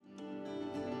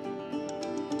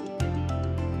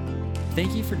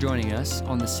Thank you for joining us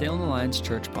on the Salem Alliance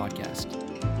Church podcast.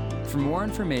 For more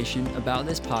information about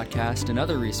this podcast and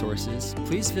other resources,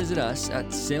 please visit us at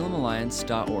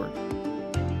salemalliance.org.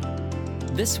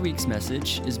 This week's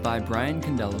message is by Brian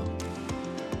Condello.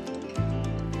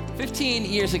 15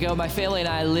 years ago, my family and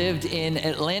I lived in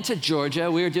Atlanta,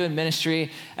 Georgia. We were doing ministry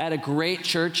at a great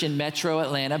church in Metro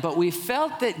Atlanta, but we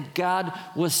felt that God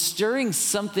was stirring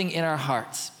something in our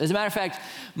hearts. As a matter of fact,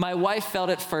 my wife felt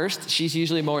it first. She's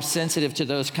usually more sensitive to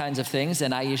those kinds of things,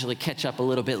 and I usually catch up a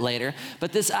little bit later.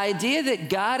 But this idea that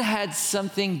God had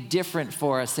something different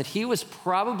for us, that he was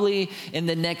probably in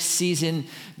the next season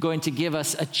going to give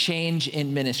us a change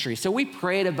in ministry. So we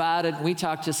prayed about it. We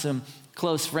talked to some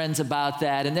close friends about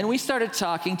that. And then we started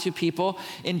talking to people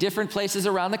in different places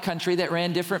around the country that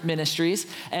ran different ministries.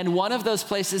 And one of those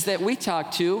places that we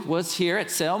talked to was here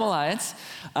at Salem Alliance.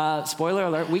 Spoiler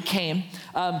alert, we came.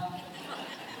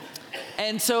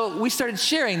 And so we started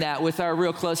sharing that with our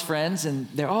real close friends. And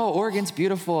they're, oh, Oregon's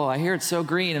beautiful. I hear it's so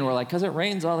green. And we're like, because it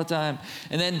rains all the time.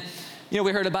 And then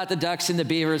we heard about the ducks and the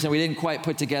beavers, and we didn't quite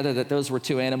put together that those were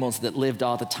two animals that lived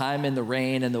all the time in the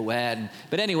rain and the wet.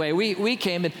 But anyway, we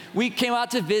came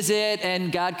out to visit,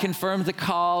 and God confirmed the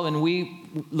call, and we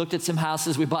looked at some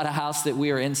houses. We bought a house that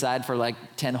we were inside for like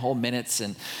 10 whole minutes.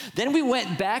 And then we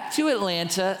went back to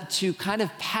Atlanta to kind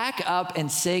of pack up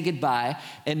and say goodbye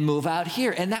and move out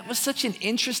here. And that was such an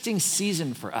interesting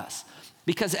season for us.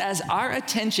 Because as our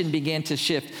attention began to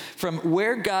shift from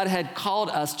where God had called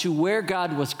us to where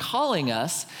God was calling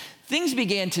us, things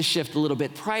began to shift a little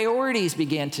bit. Priorities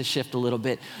began to shift a little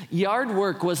bit. Yard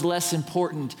work was less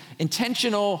important.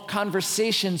 Intentional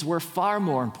conversations were far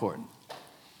more important.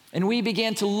 And we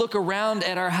began to look around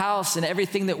at our house and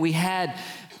everything that we had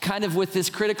kind of with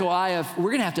this critical eye of, we're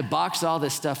going to have to box all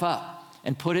this stuff up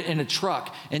and put it in a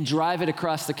truck and drive it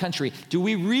across the country. Do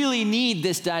we really need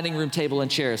this dining room table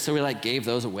and chairs? So we gave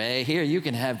those away. Here, you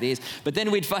can have these. But then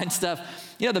we'd find stuff,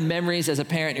 the memories as a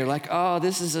parent, you're like, oh,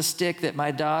 this is a stick that my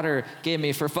daughter gave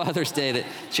me for Father's Day that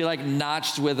she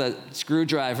notched with a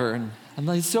screwdriver. And I'm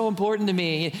like, it's so important to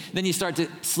me. Then you start to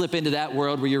slip into that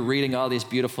world where you're reading all these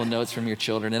beautiful notes from your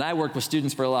children. And I worked with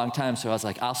students for a long time, so I was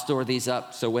like, I'll store these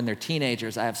up so when they're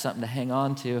teenagers, I have something to hang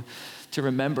on to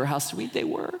remember how sweet they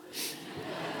were.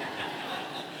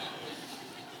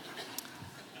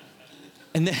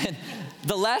 And then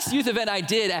the last youth event I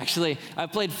did, actually, I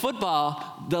played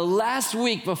football the last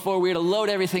week before we were to load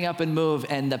everything up and move,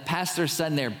 and the pastor's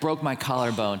son there broke my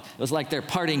collarbone. It was like their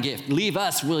parting gift. Leave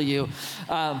us, will you?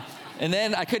 And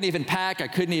then I couldn't even pack. I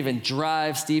couldn't even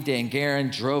drive. Steve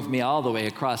Dangarin drove me all the way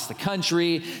across the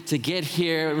country to get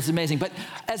here. It was amazing. But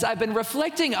as I've been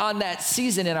reflecting on that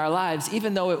season in our lives,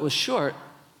 even though it was short,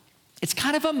 it's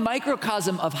kind of a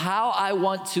microcosm of how I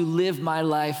want to live my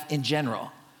life in general.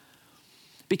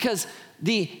 Because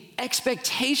the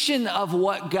expectation of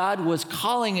what God was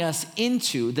calling us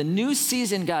into, the new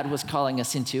season God was calling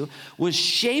us into, was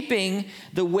shaping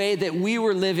the way that we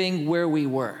were living where we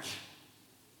were.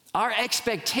 Our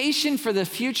expectation for the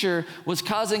future was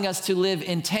causing us to live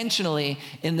intentionally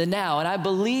in the now. And I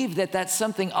believe that that's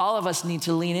something all of us need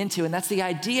to lean into. And that's the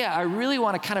idea I really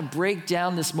want to kind of break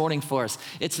down this morning for us.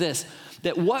 It's this,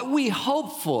 that what we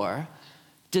hope for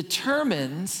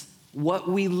determines what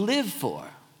we live for.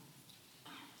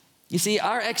 You see,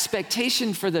 our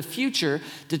expectation for the future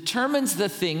determines the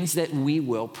things that we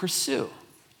will pursue.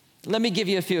 Let me give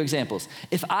you a few examples.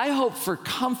 If I hope for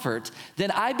comfort,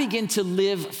 then I begin to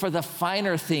live for the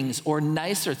finer things or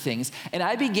nicer things, and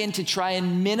I begin to try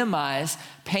and minimize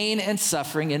pain and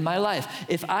suffering in my life.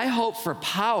 If I hope for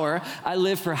power, I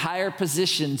live for higher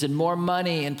positions and more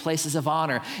money and places of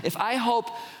honor. If I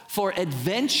hope for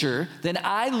adventure, then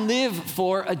I live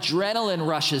for adrenaline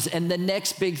rushes and the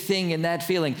next big thing in that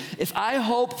feeling. If I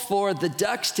hope for the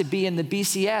Ducks to be in the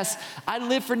BCS, I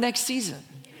live for next season.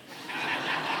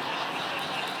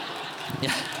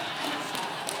 Yeah.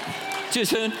 Too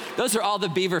soon? Those are all the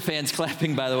Beaver fans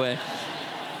clapping, by the way,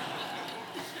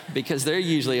 because they're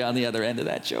usually on the other end of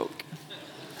that joke.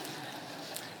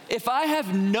 If I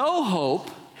have no hope,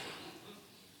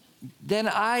 then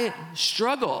I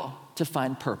struggle to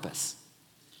find purpose.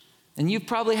 And you've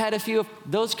probably had a few of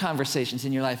those conversations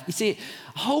in your life. You see,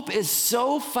 hope is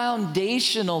so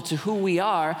foundational to who we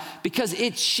are because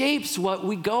it shapes what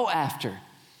we go after.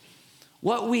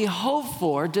 What we hope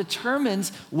for determines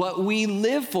what we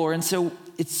live for. And so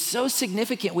it's so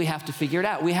significant we have to figure it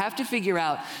out. We have to figure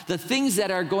out the things that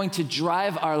are going to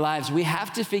drive our lives. We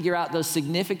have to figure out those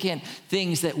significant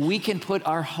things that we can put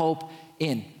our hope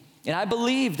in. And I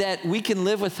believe that we can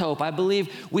live with hope. I believe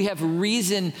we have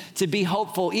reason to be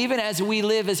hopeful. Even as we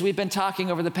live, as we've been talking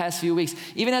over the past few weeks,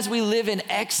 even as we live in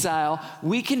exile,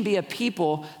 we can be a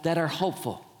people that are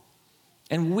hopeful.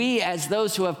 And we, as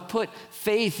those who have put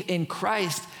faith in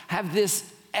Christ, have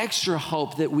this extra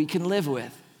hope that we can live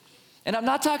with. And I'm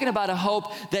not talking about a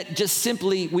hope that just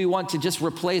simply we want to just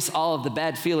replace all of the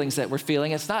bad feelings that we're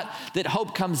feeling. It's not that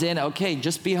hope comes in, okay,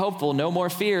 just be hopeful, no more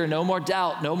fear, no more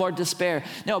doubt, no more despair.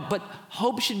 No, but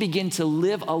hope should begin to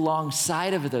live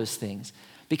alongside of those things,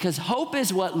 because hope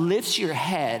is what lifts your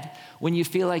head when you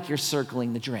feel like you're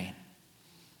circling the drain.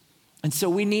 And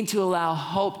so we need to allow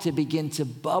hope to begin to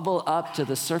bubble up to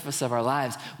the surface of our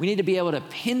lives. We need to be able to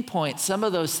pinpoint some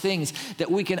of those things that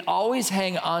we can always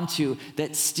hang on to,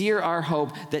 that steer our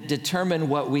hope, that determine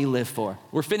what we live for.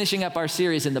 We're finishing up our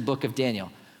series in the book of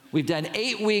Daniel. We've done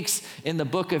 8 weeks in the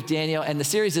book of Daniel, and the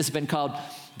series has been called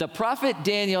The Prophet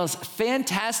Daniel's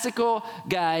Fantastical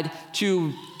Guide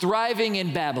to Thriving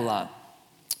in Babylon.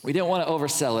 We didn't want to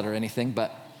oversell it or anything,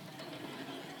 but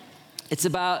it's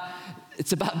about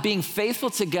being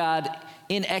faithful to God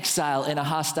in exile in a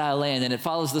hostile land. And it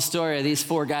follows the story of these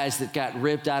 4 guys that got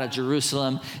ripped out of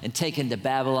Jerusalem and taken to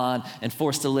Babylon and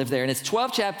forced to live there. And it's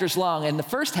 12 chapters long. And the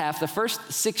first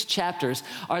 6 chapters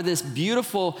are this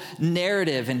beautiful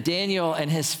narrative. And Daniel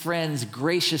and his friends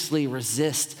graciously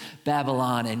resist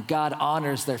Babylon, and God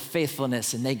honors their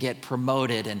faithfulness, and they get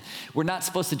promoted. And we're not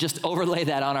supposed to just overlay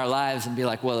that on our lives and be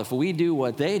like, well, if we do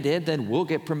what they did, then we'll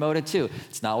get promoted too.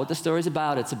 It's not what the story's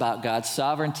about. It's about God's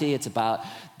sovereignty. It's about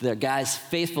the guy's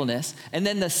faithfulness. And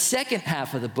then the second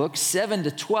half of the book, 7 to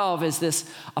 12, is this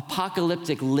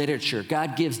apocalyptic literature.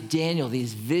 God gives Daniel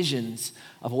these visions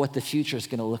of what the future is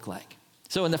going to look like.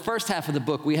 So in the first half of the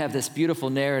book, we have this beautiful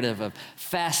narrative of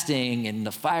fasting and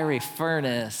the fiery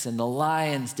furnace and the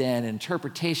lion's den,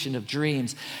 interpretation of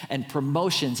dreams and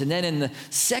promotions. And then in the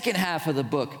second half of the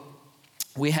book,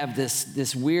 we have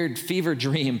this weird fever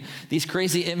dream, these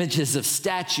crazy images of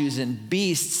statues and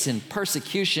beasts and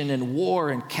persecution and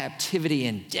war and captivity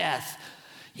and death.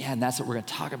 Yeah, and that's what we're going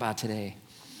to talk about today.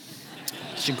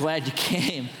 I'm glad you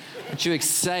came. Aren't you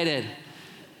excited?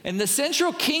 And the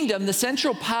central kingdom, the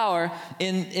central power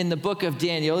in the book of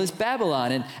Daniel is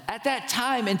Babylon. And at that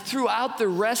time and throughout the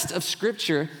rest of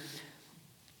Scripture,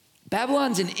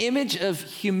 Babylon's an image of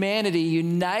humanity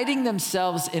uniting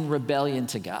themselves in rebellion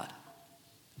to God.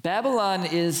 Babylon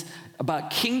is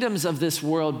about kingdoms of this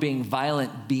world being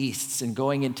violent beasts and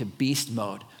going into beast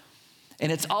mode.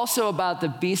 And it's also about the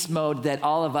beast mode that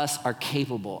all of us are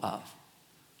capable of.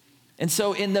 And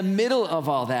so in the middle of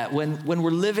all that, when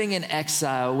we're living in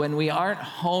exile, when we aren't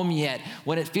home yet,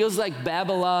 when it feels like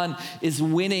Babylon is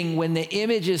winning, when the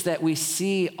images that we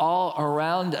see all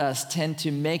around us tend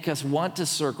to make us want to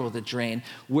circle the drain,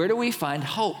 where do we find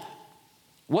hope?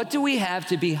 What do we have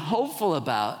to be hopeful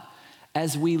about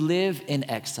as we live in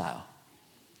exile?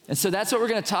 And so that's what we're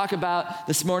going to talk about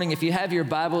this morning. If you have your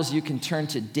Bibles, you can turn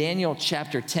to Daniel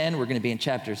chapter 10. We're going to be in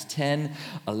chapters 10,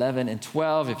 11, and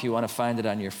 12. If you want to find it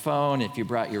on your phone, if you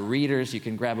brought your readers, you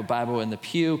can grab a Bible in the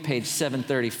pew, page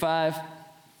 735.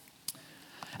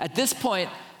 At this point,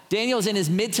 Daniel's in his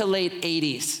mid to late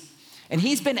 80s. And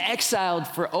he's been exiled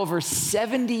for over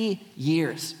 70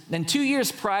 years. And 2 years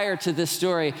prior to this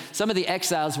story, some of the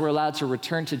exiles were allowed to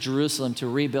return to Jerusalem to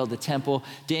rebuild the temple.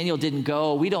 Daniel didn't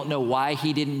go. We don't know why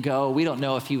he didn't go. We don't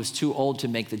know if he was too old to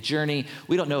make the journey.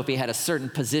 We don't know if he had a certain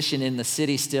position in the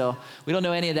city still. We don't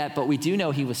know any of that, but we do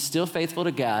know he was still faithful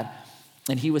to God,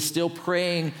 and he was still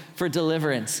praying for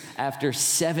deliverance after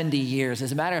 70 years.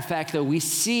 As a matter of fact, though, we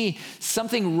see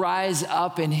something rise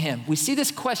up in him. We see this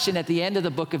question at the end of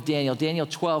the book of Daniel, Daniel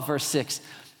 12, verse 6.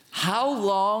 How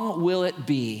long will it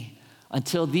be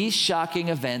until these shocking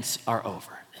events are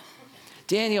over?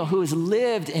 Daniel, who has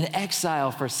lived in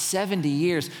exile for 70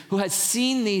 years, who has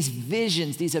seen these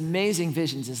visions, these amazing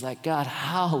visions, is like, God,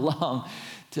 how long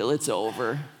till it's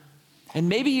over? And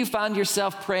maybe you found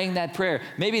yourself praying that prayer.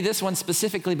 Maybe this one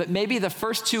specifically, but maybe the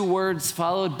first 2 words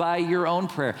followed by your own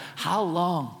prayer. How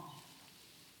long?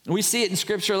 And we see it in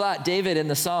Scripture a lot. David in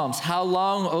the Psalms. How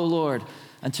long, O Lord,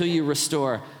 until you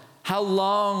restore? How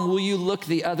long will you look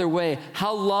the other way?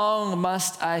 How long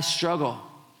must I struggle?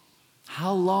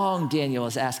 How long, Daniel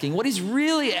is asking. What he's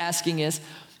really asking is,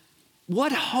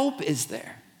 what hope is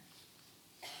there?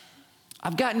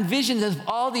 I've gotten visions of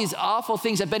all these awful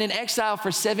things. I've been in exile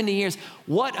for 70 years.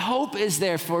 What hope is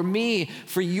there for me,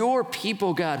 for your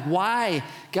people, God? Why,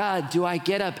 God, do I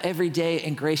get up every day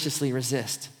and graciously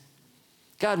resist?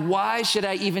 God, why should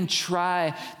I even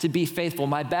try to be faithful?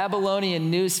 My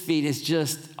Babylonian newsfeed is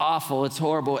just awful. It's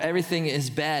horrible. Everything is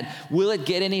bad. Will it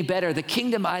get any better? The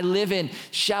kingdom I live in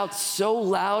shouts so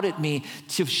loud at me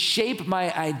to shape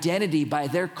my identity by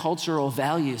their cultural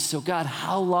values. So God,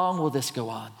 how long will this go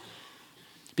on?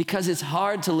 Because it's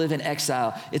hard to live in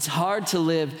exile. It's hard to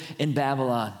live in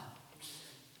Babylon.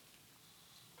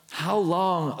 How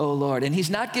long, O Lord? And he's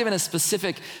not given a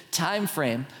specific time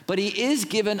frame, but he is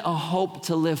given a hope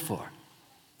to live for.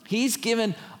 He's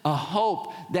given a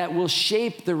hope that will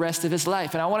shape the rest of his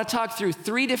life. And I want to talk through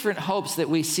 3 different hopes that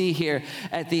we see here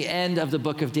at the end of the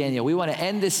book of Daniel. We want to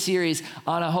end this series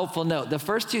on a hopeful note. The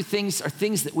first 2 things are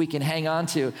things that we can hang on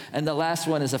to, and the last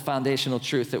one is a foundational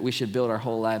truth that we should build our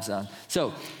whole lives on.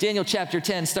 So, Daniel chapter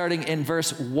 10, starting in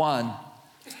verse 1.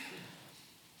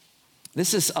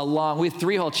 This is we have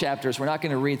 3 whole chapters. We're not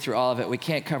going to read through all of it. We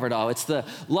can't cover it all. It's the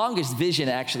longest vision,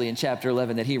 actually, in chapter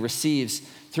 11 that he receives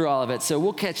through all of it. So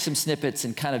we'll catch some snippets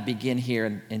and kind of begin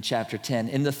here in chapter 10.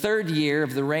 In the 3rd year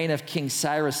of the reign of King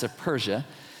Cyrus of Persia,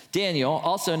 Daniel,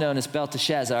 also known as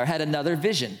Belteshazzar, had another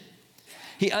vision.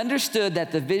 He understood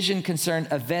that the vision concerned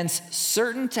events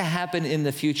certain to happen in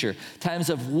the future, times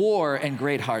of war and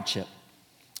great hardship.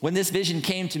 When this vision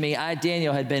came to me, I,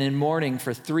 Daniel, had been in mourning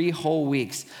for 3 whole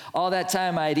weeks. All that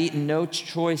time I had eaten no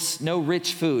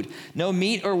rich food. No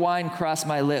meat or wine crossed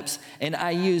my lips, and I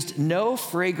used no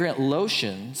fragrant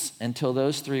lotions until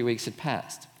those 3 weeks had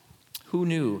passed. Who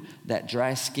knew that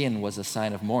dry skin was a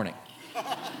sign of mourning?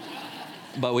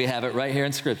 But we have it right here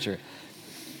in Scripture.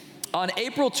 On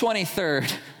April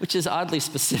 23rd, which is oddly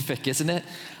specific, isn't it?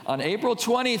 On April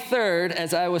 23rd,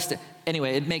 as I was...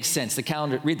 Anyway, it makes sense. The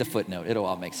calendar, read the footnote. It'll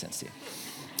all make sense to you.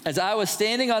 As I was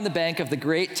standing on the bank of the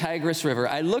great Tigris River,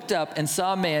 I looked up and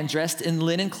saw a man dressed in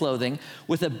linen clothing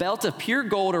with a belt of pure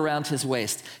gold around his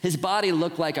waist. His body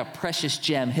looked like a precious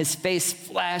gem. His face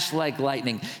flashed like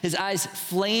lightning. His eyes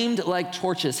flamed like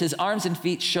torches. His arms and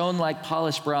feet shone like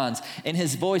polished bronze, and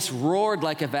his voice roared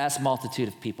like a vast multitude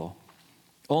of people.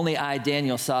 Only I,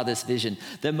 Daniel, saw this vision.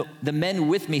 The men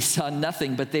with me saw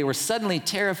nothing, but they were suddenly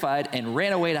terrified and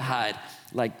ran away to hide,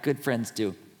 like good friends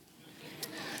do.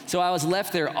 So I was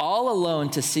left there all alone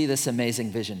to see this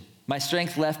amazing vision. My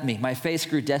strength left me. My face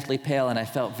grew deathly pale, and I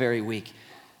felt very weak.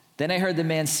 Then I heard the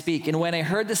man speak, and when I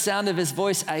heard the sound of his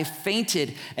voice, I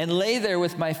fainted and lay there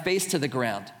with my face to the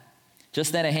ground.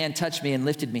 Just then a hand touched me and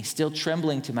lifted me, still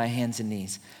trembling, to my hands and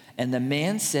knees. And the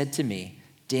man said to me,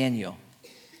 Daniel,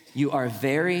 you are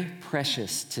very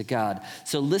precious to God.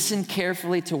 So listen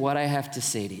carefully to what I have to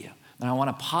say to you. And I want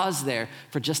to pause there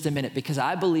for just a minute because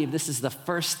I believe this is the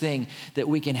first thing that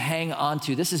we can hang on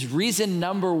to. This is reason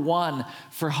number 1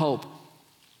 for hope.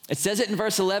 It says it in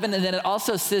verse 11, and then it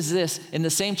also says this in the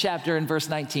same chapter in verse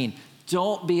 19.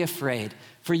 Don't be afraid,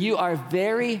 for you are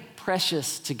very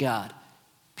precious to God.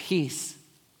 Peace,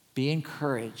 be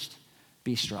encouraged,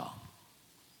 be strong.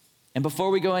 And before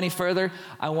we go any further,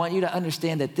 I want you to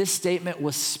understand that this statement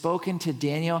was spoken to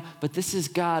Daniel, but this is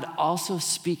God also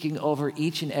speaking over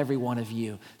each and every one of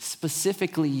you,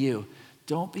 specifically you.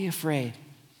 Don't be afraid.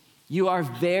 You are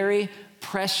very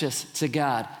precious to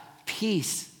God.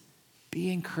 Peace,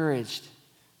 be encouraged,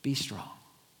 be strong.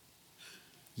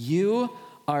 You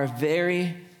are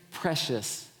very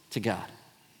precious to God.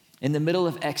 In the middle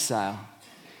of exile,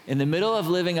 in the middle of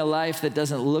living a life that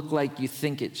doesn't look like you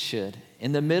think it should,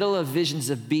 in the middle of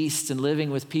visions of beasts and living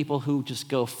with people who just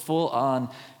go full on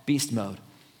beast mode,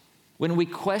 when we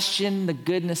question the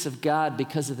goodness of God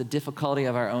because of the difficulty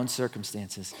of our own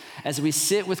circumstances, as we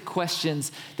sit with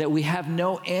questions that we have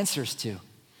no answers to,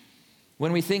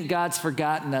 when we think God's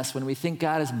forgotten us, when we think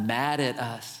God is mad at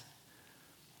us,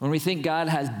 when we think God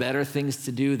has better things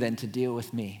to do than to deal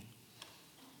with me,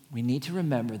 we need to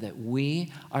remember that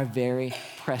we are very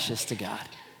precious to God.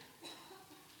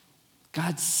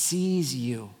 God sees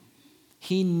you.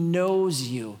 He knows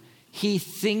you. He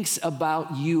thinks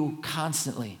about you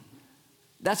constantly.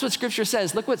 That's what Scripture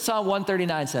says. Look what Psalm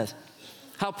 139 says.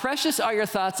 How precious are your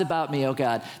thoughts about me, O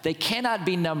God. They cannot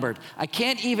be numbered. I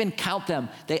can't even count them.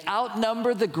 They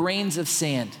outnumber the grains of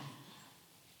sand.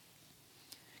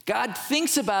 God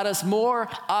thinks about us more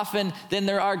often than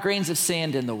there are grains of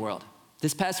sand in the world.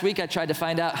 This past week, I tried to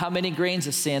find out how many grains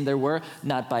of sand there were,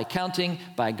 not by counting,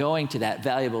 by going to that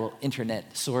valuable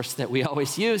internet source that we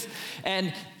always use.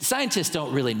 And scientists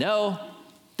don't really know.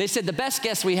 They said the best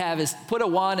guess we have is put a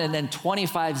 1 and then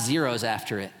 25 zeros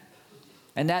after it.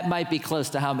 And that might be close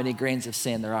to how many grains of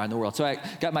sand there are in the world. So I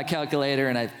got my calculator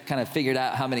and I kind of figured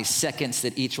out how many seconds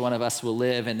that each one of us will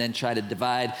live and then try to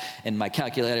divide. And my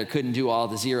calculator couldn't do all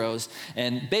the zeros.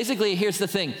 And basically, here's the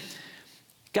thing.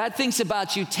 God thinks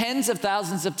about you tens of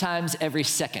thousands of times every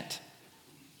second.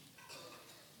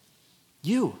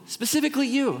 you, specifically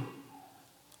you,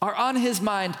 are on his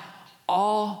mind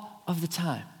all of the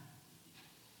time.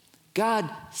 God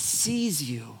sees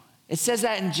you. It says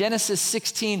that in Genesis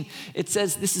 16. It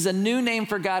says this is a new name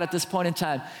for God at this point in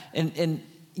time. And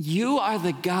you are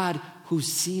the God who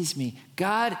sees me.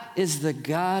 God is the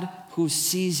God who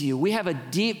sees you. We have a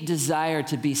deep desire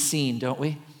to be seen, don't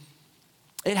we?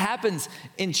 It happens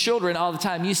in children all the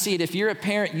time. You see it. If you're a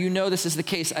parent, you know this is the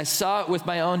case. I saw it with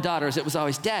my own daughters. It was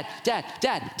always, Dad, Dad,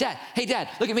 Dad, Dad. Hey, Dad,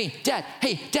 look at me. Dad,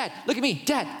 hey, Dad, look at me.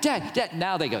 Dad, Dad, Dad.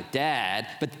 Now they go, Dad.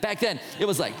 But back then, it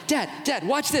was like, Dad, Dad,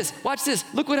 watch this. Watch this.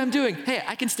 Look what I'm doing. Hey,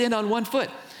 I can stand on one foot.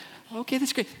 Okay,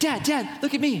 that's great. Dad, Dad,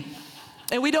 look at me.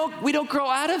 And we don't grow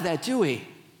out of that, do we?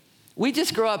 We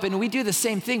just grow up and we do the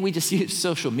same thing. We just use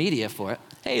social media for it.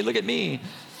 Hey, look at me.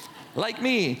 Like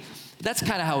me. That's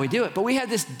kind of how we do it. But we have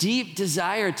this deep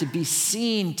desire to be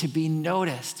seen, to be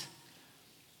noticed,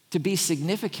 to be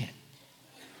significant.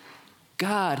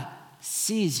 God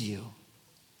sees you.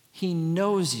 He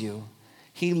knows you.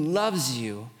 He loves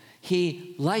you.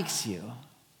 He likes you.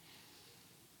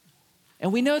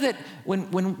 And we know that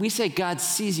when we say God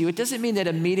sees you, it doesn't mean that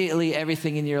immediately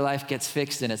everything in your life gets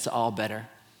fixed and it's all better.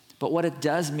 But what it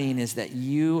does mean is that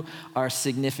you are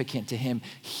significant to him.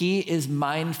 He is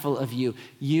mindful of you.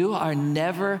 You are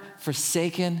never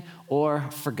forsaken or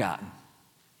forgotten.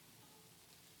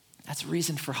 That's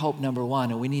reason for hope, number one,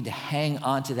 and we need to hang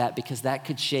on to that because that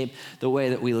could shape the way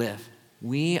that we live.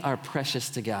 We are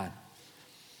precious to God.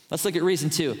 Let's look at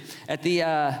reason two. At the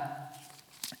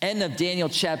end of Daniel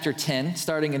chapter 10,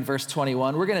 starting in verse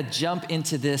 21, we're going to jump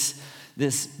into this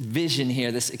vision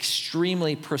here, this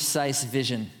extremely precise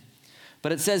vision.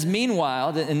 But it says,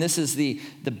 meanwhile, and this is the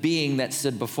being that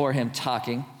stood before him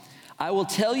talking, I will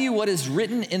tell you what is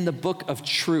written in the book of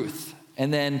truth.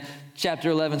 And then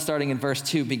chapter 11, starting in verse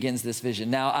 2, begins this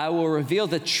vision. Now I will reveal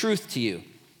the truth to you.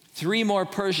 3 more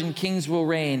Persian kings will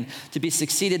reign, to be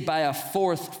succeeded by a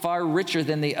 4th, far richer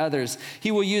than the others.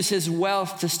 He will use his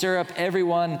wealth to stir up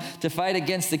everyone to fight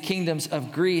against the kingdoms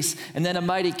of Greece. And then a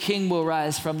mighty king will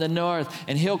rise from the north,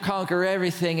 and he'll conquer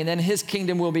everything. And then his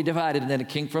kingdom will be divided. And then a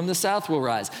king from the south will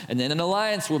rise. And then an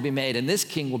alliance will be made. And this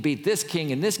king will beat this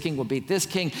king, and this king will beat this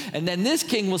king. And then this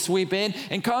king will sweep in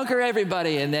and conquer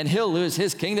everybody. And then he'll lose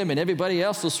his kingdom, and everybody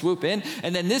else will swoop in.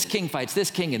 And then this king fights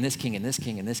this king, and this king, and this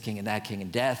king, and this king, and that king,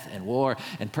 and death, and war,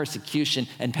 and persecution,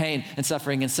 and pain, and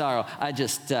suffering, and sorrow. I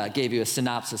just gave you a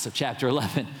synopsis of chapter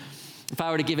 11. If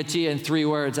I were to give it to you in 3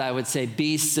 words, I would say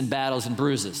beasts and battles and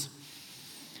bruises.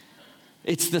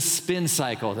 It's the spin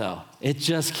cycle, though. It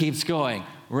just keeps going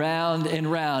round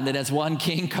and round. And as one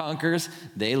king conquers,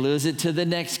 they lose it to the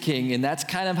next king. And that's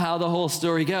kind of how the whole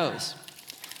story goes.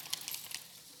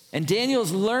 And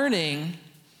Daniel's learning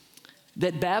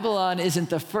that Babylon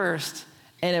isn't the first,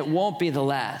 and it won't be the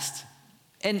last.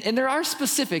 And there are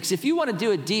specifics. If you want to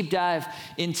do a deep dive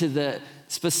into the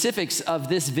specifics of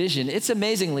this vision, it's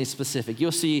amazingly specific.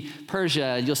 You'll see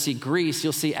Persia, you'll see Greece,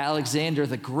 you'll see Alexander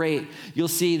the Great. You'll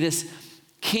see this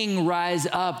king rise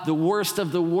up, the worst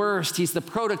of the worst. He's the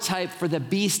prototype for the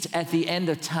beast at the end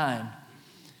of time.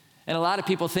 And a lot of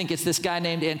people think it's this guy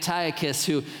named Antiochus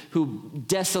who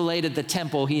desolated the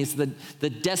temple. He's the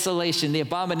desolation, the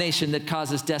abomination that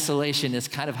causes desolation is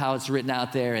kind of how it's written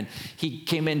out there. And he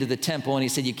came into the temple and he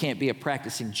said, you can't be a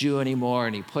practicing Jew anymore.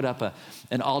 And he put up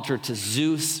an altar to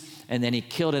Zeus. And then he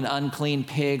killed an unclean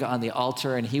pig on the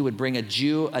altar. And he would bring a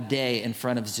Jew a day in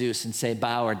front of Zeus and say,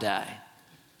 bow or die.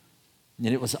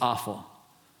 And it was awful.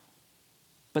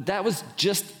 But that was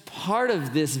just part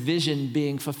of this vision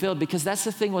being fulfilled, because that's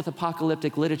the thing with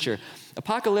apocalyptic literature.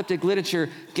 Apocalyptic literature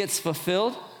gets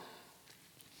fulfilled,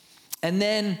 and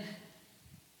then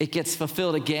it gets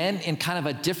fulfilled again in kind of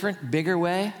a different, bigger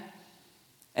way.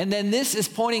 And then this is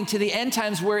pointing to the end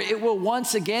times where it will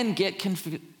once again get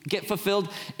fulfilled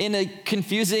in a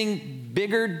confusing,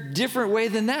 bigger, different way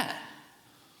than that.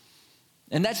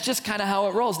 And that's just kind of how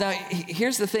it rolls. Now,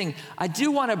 here's the thing. I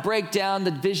do want to break down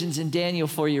the visions in Daniel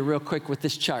for you real quick with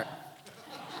this chart.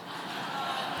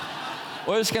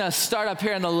 We're just going to start up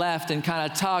here on the left and kind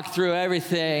of talk through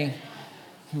everything.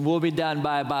 We'll be done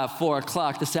by about 4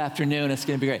 o'clock this afternoon. It's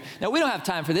going to be great. Now, we don't have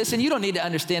time for this, and you don't need to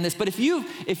understand this, but if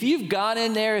you've gone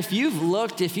in there, if you've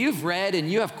looked, if you've read,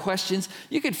 and you have questions,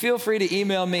 you can feel free to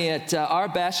email me at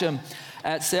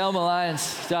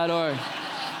rbasham@salemalliance.org.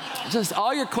 Just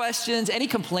all your questions, any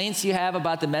complaints you have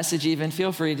about the message even,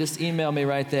 feel free, just email me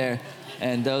right there,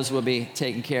 and those will be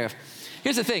taken care of.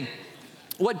 Here's the thing.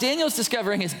 What Daniel's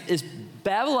discovering is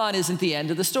Babylon isn't the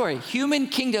end of the story. Human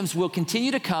kingdoms will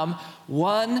continue to come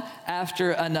one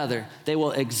after another. They will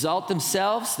exalt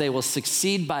themselves. They will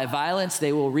succeed by violence.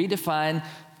 They will redefine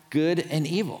good and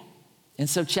evil. And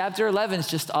so chapter 11 is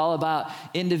just all about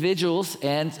individuals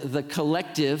and the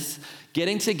collectives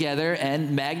getting together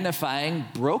and magnifying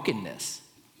brokenness.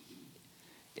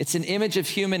 It's an image of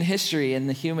human history and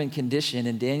the human condition,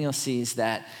 and Daniel sees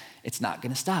that it's not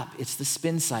going to stop. It's the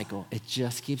spin cycle. It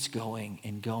just keeps going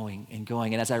and going and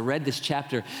going. And as I read this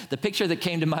chapter, the picture that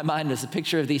came to my mind was a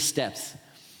picture of these steps.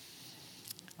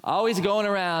 Always going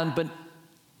around, but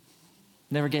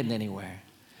never getting anywhere.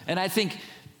 And I think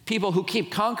people who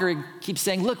keep conquering keep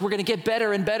saying, look, we're going to get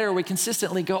better and better. We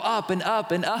consistently go up and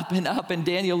up and up and up. And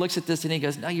Daniel looks at this and he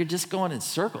goes, no, you're just going in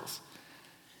circles.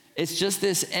 It's just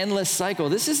this endless cycle.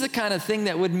 This is the kind of thing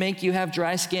that would make you have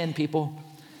dry skin, people.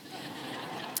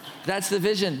 That's the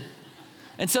vision.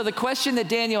 And so the question that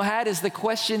Daniel had is the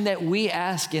question that we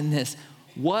ask in this.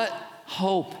 What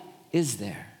hope is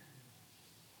there?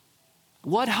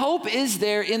 What hope is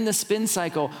there in the spin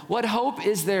cycle? What hope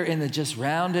is there in the just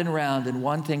round and round and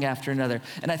one thing after another?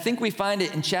 And I think we find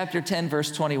it in chapter 10,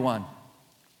 verse 21.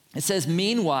 It says,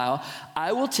 meanwhile,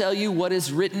 I will tell you what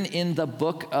is written in the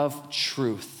book of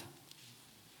truth.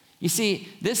 You see,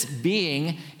 this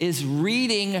being is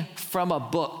reading from a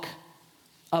book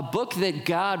that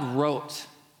God wrote.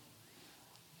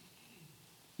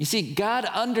 You see, God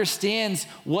understands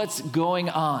what's going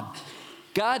on.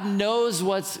 God knows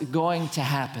what's going to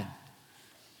happen.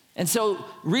 And so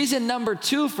reason number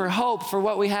 2 for hope, for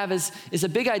what we have is a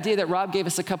big idea that Rob gave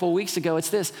us a couple weeks ago. It's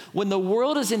this: when the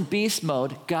world is in beast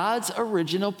mode, God's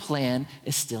original plan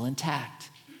is still intact.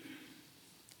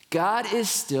 God is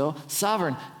still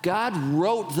sovereign. God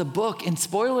wrote the book. And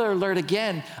spoiler alert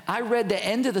again, I read the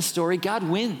end of the story. God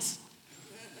wins.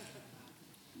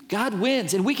 God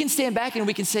wins. And we can stand back and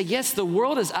we can say, yes, the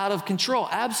world is out of control.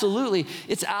 Absolutely.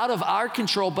 It's out of our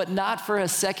control, but not for a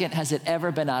second has it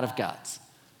ever been out of God's.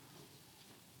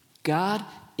 God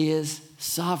is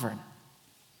sovereign.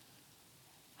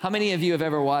 How many of you have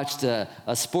ever watched a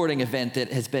sporting event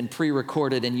that has been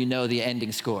pre-recorded and you know the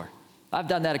ending score? I've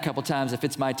done that a couple times if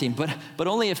it's my team, but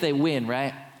only if they win,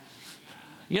 right?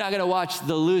 You're not going to watch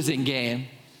the losing game,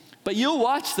 but you'll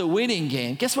watch the winning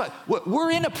game. Guess what?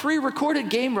 We're in a pre-recorded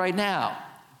game right now.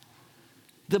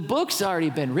 The book's already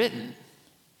been written.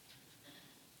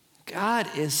 God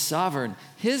is sovereign.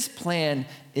 His plan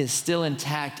is still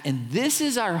intact, and this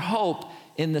is our hope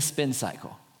in the spin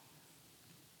cycle.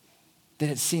 That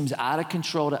it seems out of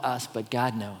control to us, but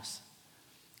God knows.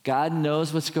 God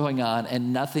knows what's going on,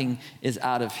 and nothing is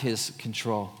out of his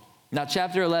control. Now,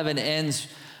 chapter 11 ends,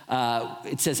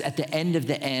 it says, at the end of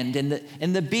the end,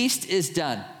 and the beast is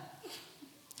done.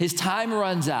 His time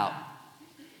runs out.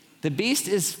 The beast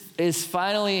is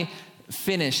finally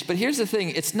finished. But here's the thing.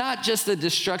 It's not just the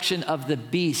destruction of the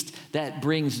beast that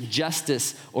brings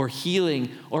justice or healing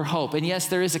or hope. And yes,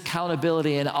 there is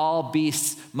accountability, and all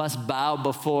beasts must bow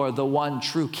before the one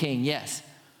true king, yes.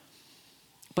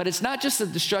 But it's not just the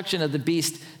destruction of the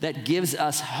beast that gives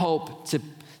us hope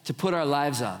to put our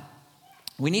lives on.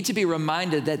 We need to be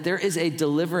reminded that there is a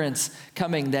deliverance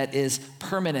coming that is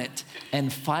permanent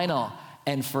and final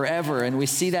and forever. And we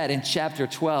see that in chapter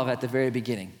 12 at the very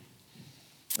beginning.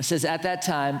 It says, at that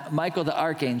time, Michael the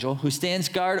archangel, who stands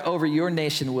guard over your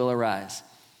nation, will arise.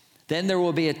 Then there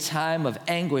will be a time of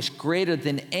anguish greater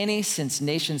than any since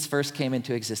nations first came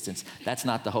into existence. That's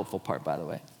not the hopeful part, by the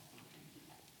way.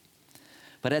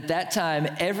 But at that time,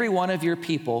 every one of your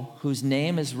people whose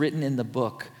name is written in the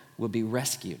book will be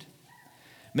rescued.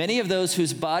 Many of those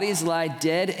whose bodies lie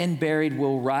dead and buried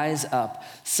will rise up,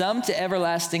 some to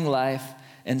everlasting life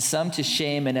and some to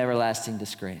shame and everlasting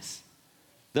disgrace.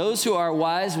 Those who are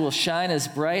wise will shine as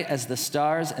bright as the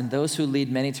stars, and those who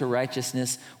lead many to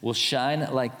righteousness will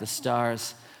shine like the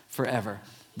stars forever.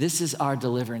 This is our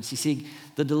deliverance. You see,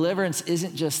 the deliverance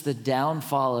isn't just the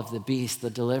downfall of the beast. The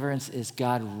deliverance is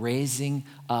God raising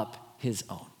up his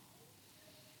own.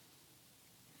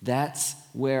 That's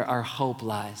where our hope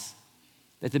lies.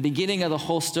 At the beginning of the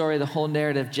whole story, the whole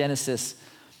narrative, Genesis,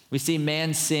 we see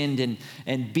man sinned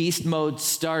and beast mode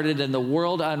started, and the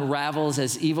world unravels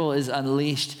as evil is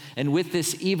unleashed. And with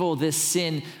this evil, this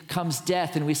sin, comes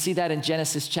death. And we see that in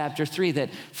Genesis chapter 3, that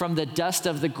from the dust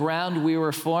of the ground we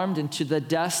were formed, and to the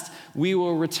dust we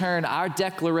will return. Our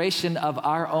declaration of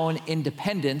our own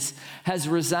independence has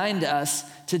resigned us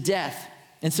to death.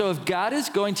 And so if God is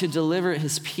going to deliver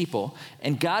his people,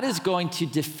 and God is going to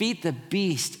defeat the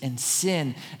beast and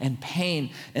sin and pain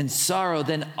and sorrow,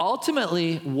 then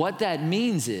ultimately what that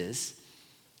means is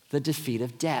the defeat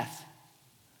of death.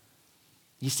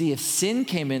 You see, if sin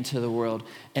came into the world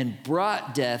and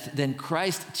brought death, then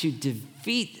Christ, to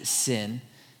defeat sin,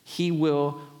 he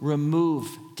will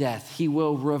remove death. He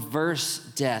will reverse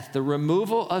death. The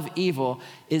removal of evil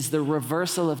is the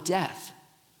reversal of death.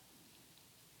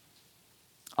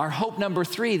 Our hope number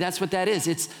 3, that's what that is.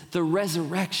 It's the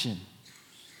resurrection.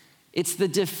 It's the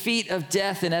defeat of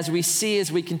death. And as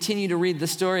we continue to read the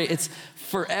story, it's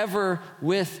forever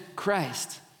with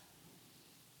Christ.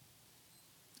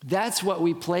 That's what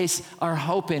we place our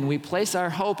hope in. We place our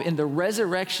hope in the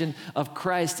resurrection of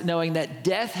Christ, knowing that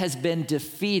death has been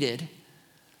defeated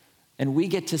and we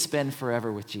get to spend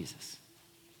forever with Jesus.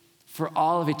 For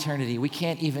all of eternity. We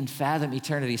can't even fathom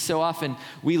eternity. So often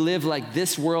we live like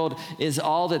this world is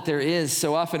all that there is.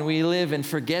 So often we live and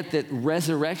forget that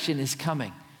resurrection is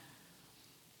coming.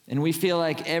 And we feel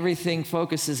like everything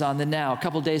focuses on the now. A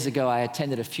couple days ago, I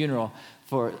attended a funeral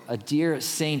for a dear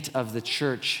saint of the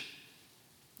church,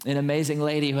 an amazing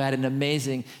lady who had an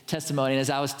amazing testimony. And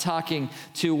as I was talking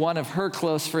to one of her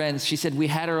close friends, she said we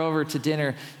had her over to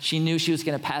dinner. She knew she was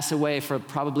going to pass away for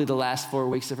probably the last 4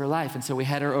 weeks of her life. And so we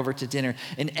had her over to dinner.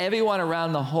 And everyone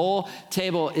around the whole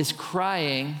table is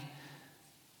crying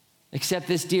except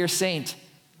this dear saint.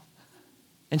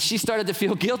 And she started to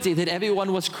feel guilty that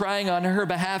everyone was crying on her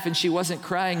behalf and she wasn't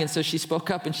crying. And so she spoke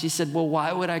up and she said, well,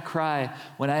 why would I cry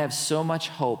when I have so much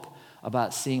hope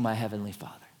about seeing my Heavenly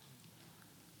Father?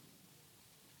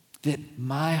 That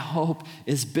my hope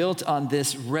is built on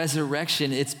this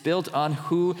resurrection. It's built on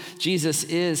who Jesus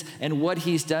is and what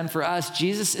he's done for us.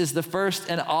 Jesus is the first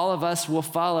and all of us will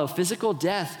follow. Physical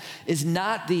death is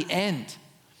not the end.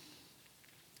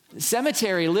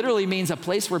 Cemetery literally means a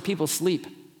place where people sleep.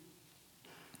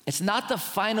 It's not the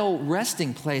final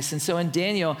resting place. And so in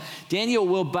Daniel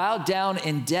will bow down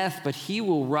in death, but he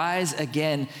will rise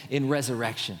again in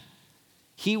resurrection.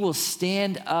 He will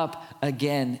stand up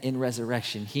again in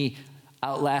resurrection. He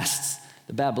outlasts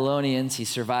the Babylonians. He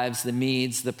survives the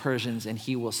Medes, the Persians, and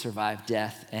he will survive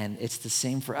death. And it's the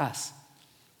same for us.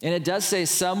 And it does say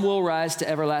some will rise to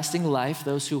everlasting life,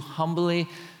 those who humbly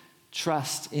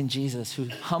trust in Jesus, who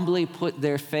humbly put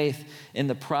their faith in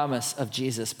the promise of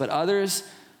Jesus. But others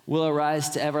will arise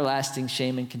to everlasting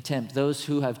shame and contempt, those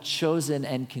who have chosen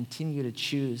and continue to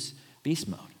choose beast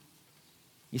mode.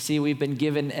 You see, we've been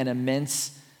given an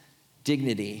immense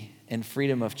dignity and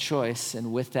freedom of choice,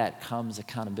 and with that comes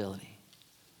accountability.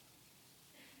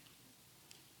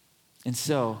 And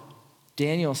so,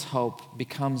 Daniel's hope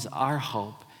becomes our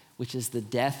hope, which is the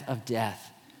death of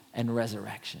death and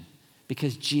resurrection,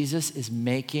 because Jesus is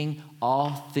making all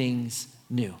things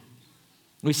new.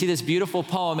 We see this beautiful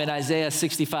poem in Isaiah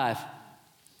 65.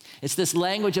 It's this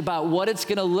language about what it's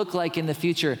going to look like in the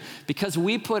future. Because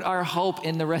we put our hope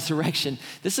in the resurrection,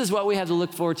 this is what we have to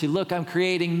look forward to. Look, I'm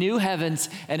creating new heavens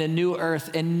and a new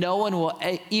earth, and no one will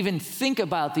even think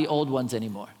about the old ones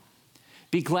anymore.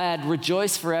 Be glad,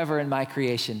 rejoice forever in my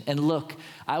creation. And look,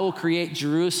 I will create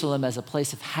Jerusalem as a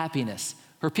place of happiness.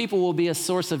 Her people will be a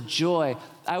source of joy.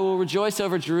 I will rejoice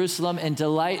over Jerusalem and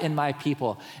delight in my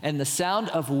people. And the sound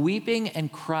of weeping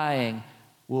and crying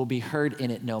will be heard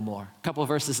in it no more. A couple of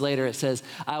verses later, it says,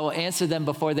 I will answer them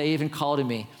before they even call to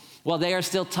me. While they are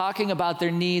still talking about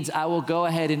their needs, I will go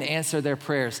ahead and answer their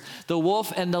prayers. The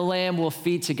wolf and the lamb will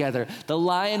feed together. The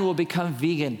lion will become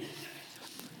vegan.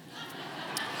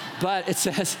 But it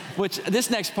says, which this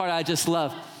next part I just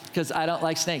love because I don't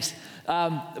like snakes.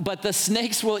 But the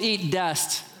snakes will eat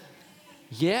dust.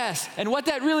 Yes. And what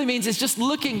that really means is just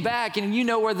looking back, and you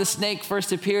know where the snake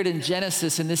first appeared in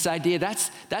Genesis, and this idea,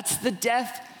 that's the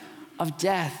death of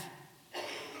death.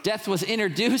 Death was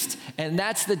introduced, and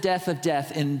that's the death of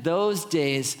death. In those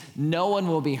days, no one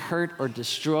will be hurt or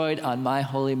destroyed on my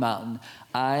holy mountain.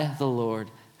 I, the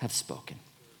Lord, have spoken.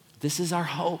 This is our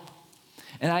hope.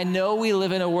 And I know we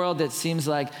live in a world that seems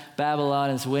like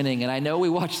Babylon is winning. And I know we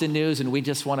watch the news and we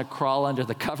just want to crawl under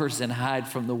the covers and hide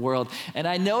from the world. And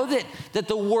I know that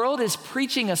the world is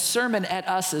preaching a sermon at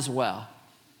us as well.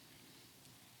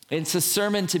 It's a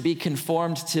sermon to be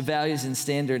conformed to values and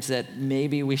standards that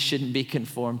maybe we shouldn't be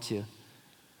conformed to.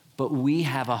 But we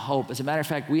have a hope. As a matter of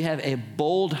fact, we have a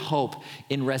bold hope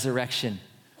in resurrection.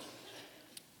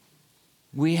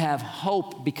 We have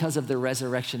hope because of the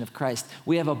resurrection of Christ.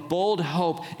 We have a bold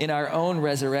hope in our own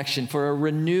resurrection for a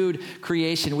renewed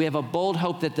creation. We have a bold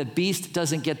hope that the beast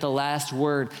doesn't get the last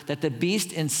word, that the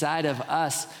beast inside of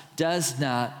us does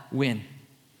not win.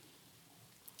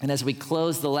 And as we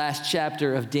close the last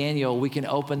chapter of Daniel, we can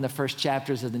open the first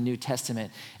chapters of the New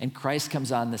Testament, and Christ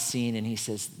comes on the scene and he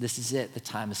says, this is it, the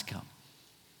time has come.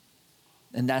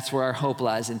 And that's where our hope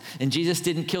lies. And Jesus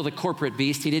didn't kill the corporate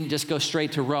beast. He didn't just go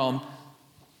straight to Rome.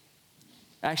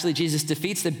 Actually, Jesus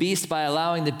defeats the beast by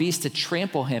allowing the beast to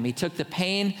trample him. He took the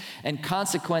pain and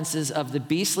consequences of the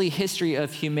beastly history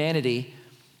of humanity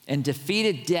and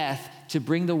defeated death to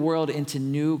bring the world into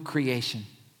new creation.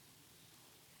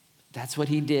 That's what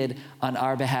he did on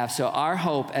our behalf. So our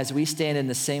hope as we stand in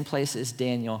the same place as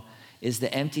Daniel is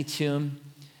the empty tomb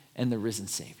and the risen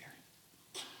Savior.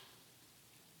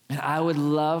 And I would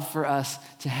love for us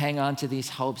to hang on to these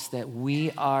hopes that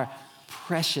we are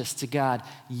precious to God.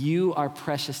 You are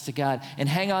precious to God. And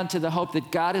hang on to the hope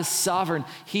that God is sovereign.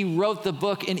 He wrote the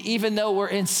book, and even though we're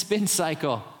in spin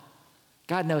cycle,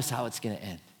 God knows how it's going to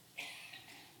end.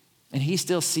 And he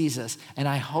still sees us. And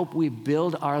I hope we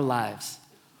build our lives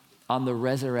on the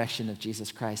resurrection of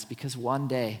Jesus Christ, because one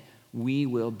day we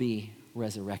will be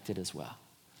resurrected as well.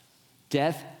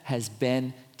 Death has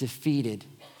been defeated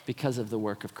because of the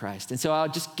work of Christ. And so I'll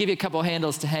just give you a couple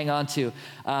handles to hang on to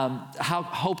how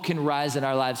hope can rise in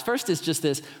our lives. First is just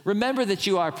this: remember that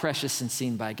you are precious and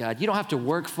seen by God. You don't have to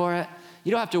work for it.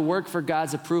 You don't have to work for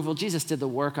God's approval. Jesus did the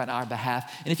work on our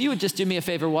behalf. And if you would just do me a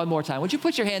favor one more time, would you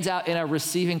put your hands out in a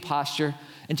receiving posture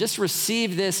and just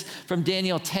receive this from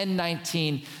Daniel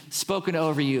 10:19 spoken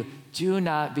over you. Do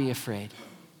not be afraid.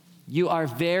 You are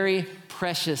very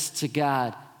precious to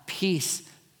God. Peace,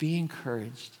 be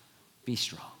encouraged, be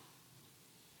strong.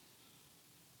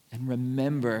 And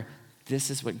remember, this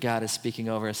is what God is speaking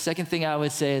over us. Second thing I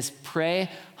would say is pray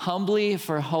humbly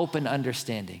for hope and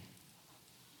understanding.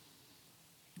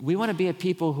 We want to be a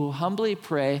people who humbly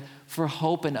pray for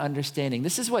hope and understanding.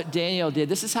 This is what Daniel did.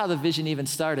 This is how the vision even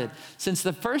started. Since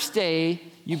the first day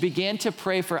you began to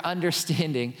pray for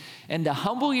understanding and to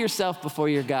humble yourself before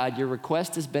your God, your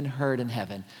request has been heard in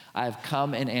heaven. I have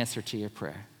come in answer to your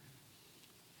prayer.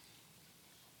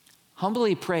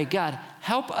 Humbly pray, God,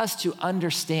 help us to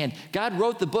understand. God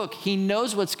wrote the book. He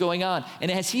knows what's going on. And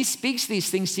as he speaks these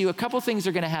things to you, a couple things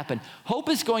are going to happen. Hope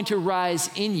is going to rise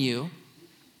in you,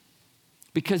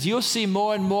 because you'll see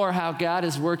more and more how God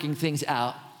is working things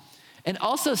out. And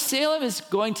also, Salem is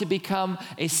going to become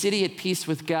a city at peace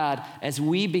with God as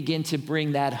we begin to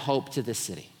bring that hope to the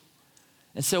city.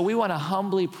 And so we want to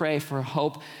humbly pray for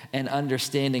hope and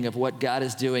understanding of what God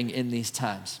is doing in these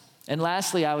times. And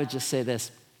lastly, I would just say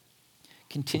this: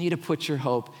 continue to put your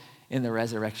hope in the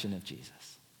resurrection of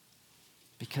Jesus,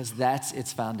 because that's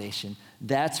its foundation.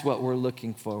 That's what we're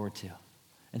looking forward to.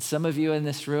 And some of you in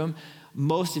this room,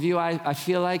 most of you, I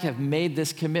feel like, have made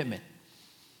this commitment.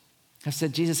 I've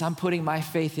said, Jesus, I'm putting my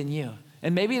faith in you.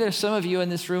 And maybe there's some of you in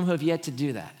this room who have yet to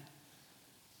do that.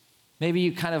 Maybe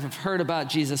you kind of have heard about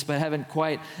Jesus but haven't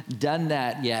quite done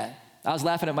that yet. I was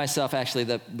laughing at myself, actually.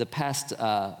 The past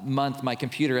month, my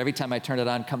computer, every time I turn it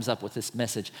on, comes up with this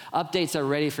message: updates are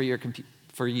ready for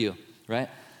you, right?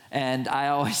 And I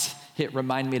always hit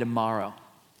remind me tomorrow.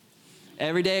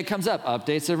 Every day it comes up,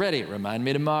 updates are ready, remind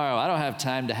me tomorrow. I don't have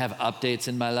time to have updates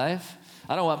in my life.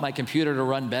 I don't want my computer to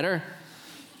run better.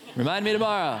 Remind me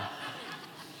tomorrow.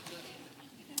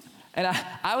 And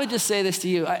I would just say this to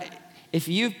you. If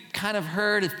you've kind of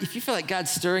heard, if you feel like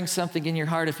God's stirring something in your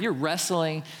heart, if you're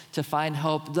wrestling to find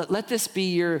hope, let this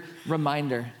be your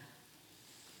reminder.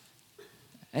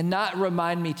 And not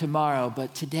remind me tomorrow,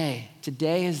 but today.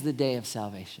 Today is the day of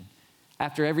salvation.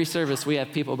 After every service, we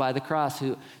have people by the cross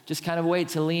who just kind of wait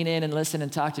to lean in and listen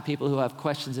and talk to people who have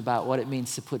questions about what it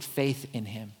means to put faith in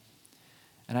him.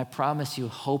 And I promise you,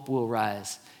 hope will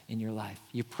rise in your life.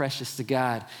 You're precious to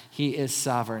God. He is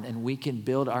sovereign, and we can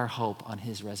build our hope on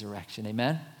his resurrection.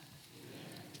 Amen?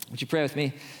 Would you pray with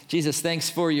me? Jesus, thanks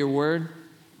for your word.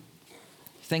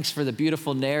 Thanks for the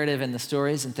beautiful narrative and the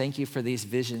stories, and thank you for these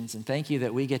visions, and thank you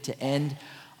that we get to end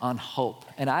on hope.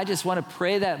 And I just want to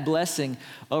pray that blessing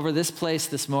over this place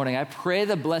this morning. I pray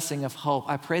the blessing of hope.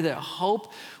 I pray that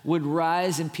hope would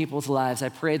rise in people's lives. I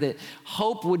pray that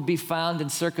hope would be found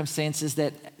in circumstances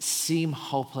that seem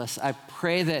hopeless. I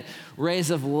pray that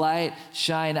rays of light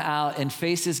shine out and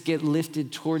faces get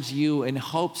lifted towards you, and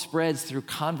hope spreads through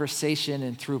conversation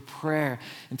and through prayer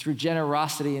and through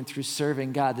generosity and through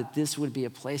serving God, that this would be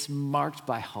a place marked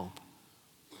by hope.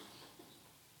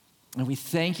 And we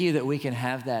thank you that we can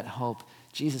have that hope,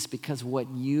 Jesus, because what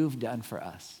you've done for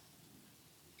us.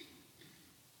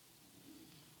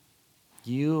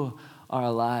 You are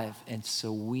alive, and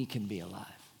so we can be alive.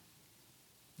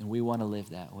 And we want to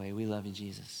live that way. We love you,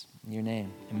 Jesus. In your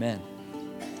name, amen.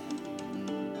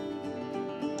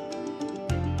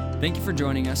 Thank you for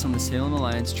joining us on the Salem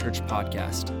Alliance Church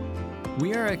podcast.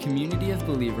 We are a community of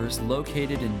believers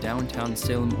located in downtown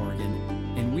Salem, Oregon,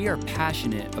 and we are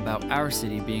passionate about our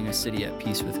city being a city at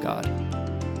peace with God.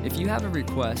 If you have a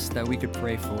request that we could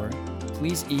pray for,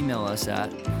 please email us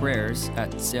at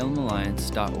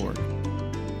prayers@salemalliance.org.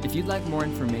 If you'd like more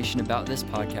information about this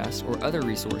podcast or other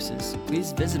resources,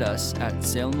 please visit us at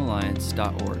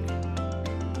salemalliance.org.